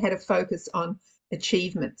 again, had a focus on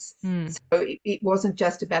achievements. So it wasn't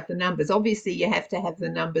just about the numbers. Obviously, you have to have the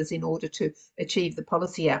numbers in order to achieve the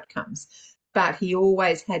policy outcomes, but he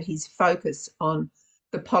always had his focus on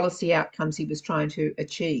the policy outcomes he was trying to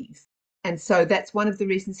achieve. And so that's one of the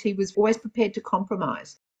reasons he was always prepared to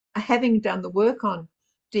compromise. Having done the work on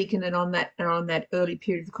Deakin and on that early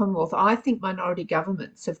period of the Commonwealth, I think minority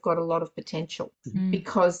governments have got a lot of potential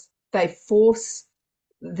because they force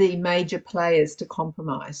the major players to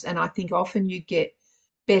compromise. And I think often you get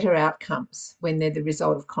better outcomes when they're the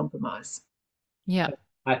result of compromise. Yeah.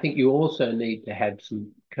 I think you also need to have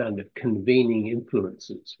some kind of convening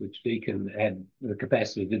influences, which Deakin had the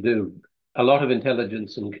capacity to do. A lot of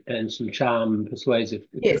intelligence and some charm, persuasive.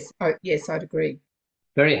 Yes, I'd agree.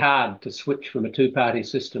 Very hard to switch from a two-party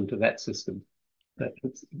system to that system.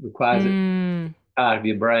 It requires it part of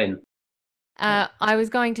your brain. I was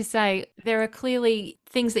going to say there are clearly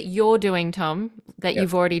things that you're doing, Tom, that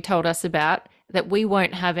you've already told us about that we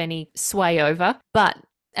won't have any sway over. But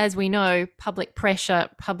as we know, public pressure,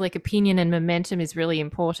 public opinion and momentum is really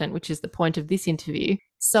important, which is the point of this interview.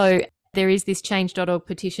 So there is this change.org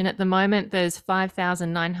petition at the moment. There's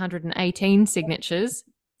 5,918 signatures.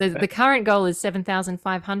 The current goal is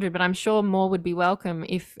 7,500, but I'm sure more would be welcome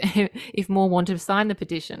if more want to sign the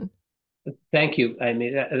petition. Thank you,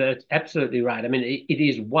 Amy. That's absolutely right. I mean, it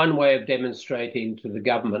is one way of demonstrating to the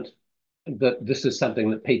government that this is something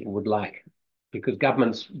that people would like, because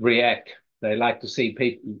governments react. They like to see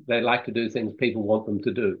people. They like to do things people want them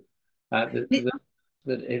to do. That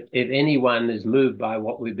if anyone is moved by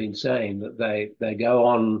what we've been saying, that they go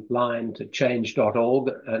online to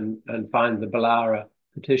change.org and find the Ballara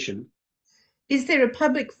petition. Is there a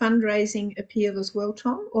public fundraising appeal as well,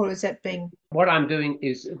 Tom, or is that being... What I'm doing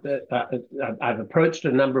is that I've approached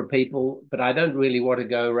a number of people, but I don't really want to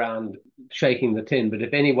go around shaking the tin. But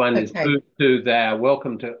if anyone is moved to, they're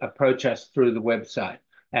welcome to approach us through the website.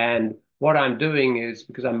 And what I'm doing is,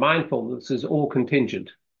 because I'm mindful this is all contingent.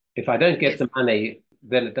 If I don't get the money,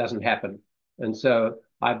 then it doesn't happen. And so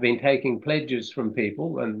I've been taking pledges from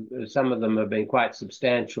people, and some of them have been quite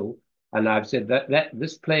substantial. And I've said that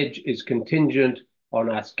this pledge is contingent on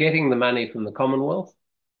us getting the money from the Commonwealth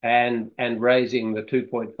and raising the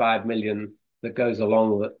 2.5 million that goes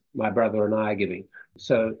along with my brother and I are giving.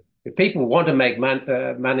 So if people want to make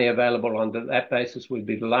money available on that basis, we'd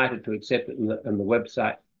be delighted to accept it, and the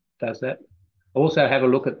website does that. Also have a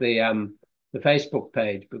look at the Facebook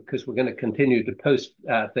page, because we're going to continue to post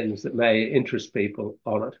things that may interest people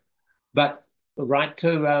on it. But write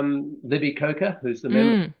to Libby Coker, who's the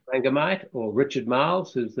member for Rangamite, or Richard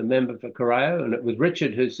Miles, who's the member for Corio. And it was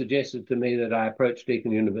Richard who suggested to me that I approach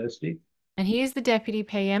Deakin University. And he is the Deputy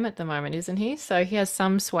PM at the moment, isn't he? So he has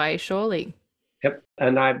some sway, surely. Yep.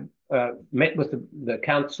 And I met with the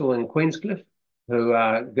council in Queenscliff, who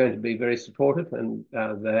are going to be very supportive, and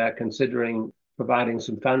they are considering providing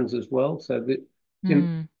some funds as well. So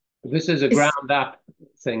this is a ground-up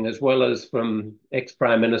thing, as well as from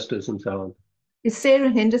ex-prime ministers and so on. Is Sarah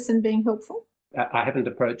Henderson being helpful? I haven't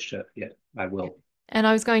approached her yet. I will. And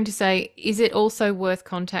I was going to say, is it also worth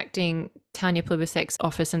contacting Tanya Plibersek's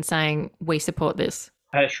office and saying, we support this?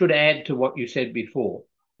 I should add to what you said before.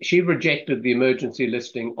 She rejected the emergency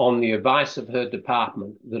listing on the advice of her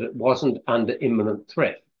department that it wasn't under imminent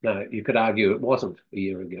threat. Now, you could argue it wasn't a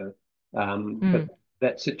year ago, but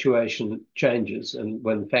that situation changes, and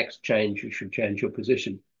when facts change, you should change your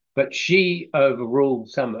position. But she overruled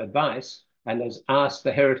some advice and has asked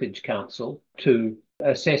the Heritage Council to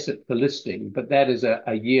assess it for listing, but that is a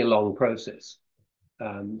year-long process.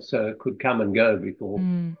 So it could come and go before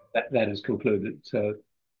that is concluded. So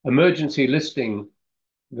emergency listing,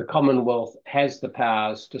 the Commonwealth has the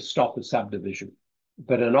powers to stop a subdivision,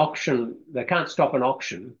 but an auction, they can't stop an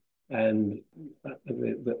auction, and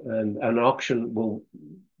an auction will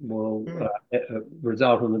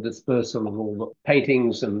result in the dispersal of all the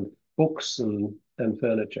paintings and books and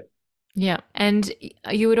furniture. Yeah. And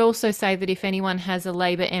you would also say that if anyone has a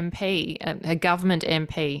Labor MP, a government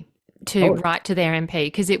MP, to write to their MP,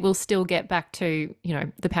 because it will still get back to,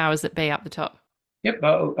 the powers that be up the top. Yep.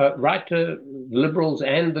 Write to Liberals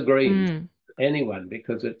and the Greens, anyone,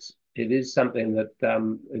 because it is something that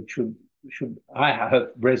it should I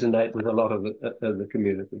hope resonate with a lot of the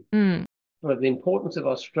community. But the importance of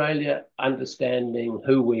Australia understanding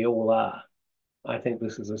who we all are. I think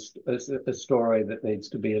this is a story that needs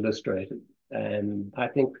to be illustrated, and I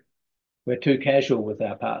think we're too casual with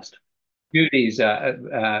our past. Judy's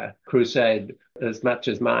crusade as much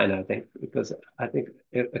as mine, I think, because I think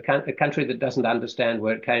a country that doesn't understand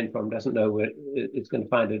where it came from doesn't know where it's going to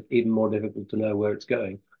find it even more difficult to know where it's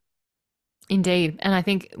going. Indeed. And I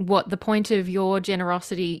think what the point of your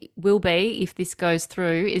generosity will be, if this goes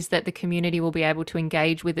through, is that the community will be able to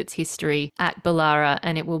engage with its history at Ballara,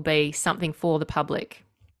 and it will be something for the public.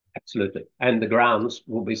 Absolutely. And the grounds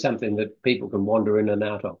will be something that people can wander in and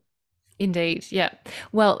out of. Indeed, yeah.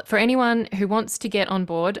 Well, for anyone who wants to get on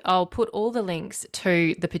board, I'll put all the links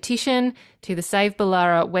to the petition, to the Save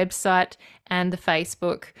Ballara website and the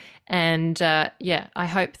Facebook. And I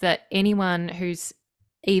hope that anyone who's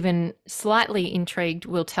even slightly intrigued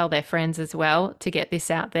will tell their friends as well to get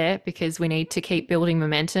this out there, because we need to keep building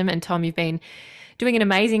momentum. And Tom, you've been doing an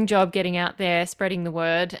amazing job getting out there, spreading the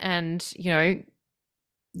word and,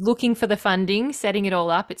 looking for the funding, setting it all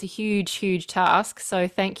up. It's a huge, huge task. So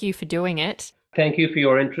thank you for doing it. Thank you for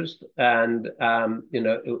your interest. And,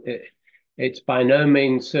 it's by no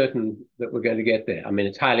means certain that we're going to get there. I mean,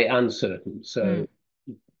 it's highly uncertain. So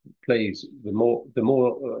please, the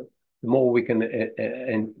more we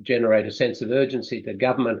can generate a sense of urgency to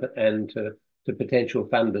government and to potential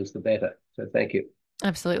funders, the better. So thank you.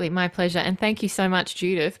 Absolutely. My pleasure. And thank you so much,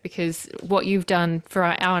 Judith, because what you've done for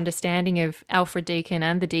our understanding of Alfred Deakin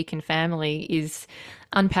and the Deakin family is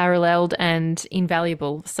unparalleled and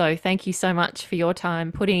invaluable. So thank you so much for your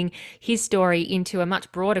time putting his story into a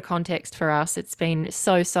much broader context for us. It's been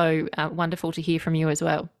so wonderful to hear from you as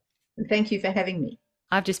well. Thank you for having me.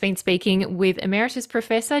 I've just been speaking with Emeritus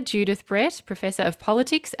Professor Judith Brett, Professor of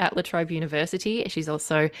Politics at La Trobe University. She's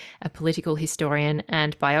also a political historian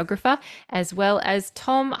and biographer, as well as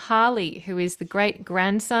Tom Harley, who is the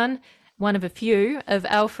great-grandson, one of a few, of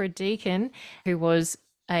Alfred Deakin, who was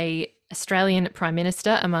an Australian Prime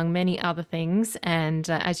Minister, among many other things. And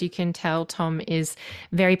as you can tell, Tom is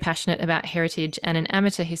very passionate about heritage and an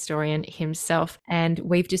amateur historian himself. And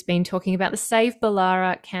we've just been talking about the Save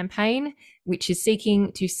Ballara campaign, which is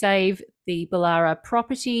seeking to save the Ballara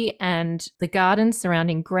property and the gardens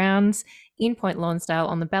surrounding grounds in Point Lonsdale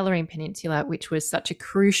on the Ballarine Peninsula, which was such a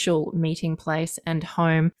crucial meeting place and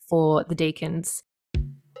home for the Deakins.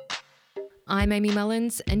 I'm Amy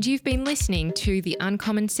Mullins, and you've been listening to the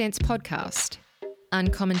Uncommon Sense podcast.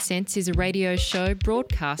 Uncommon Sense is a radio show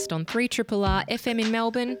broadcast on 3RRR FM in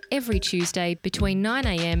Melbourne every Tuesday between 9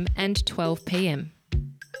 a.m. and 12 p.m.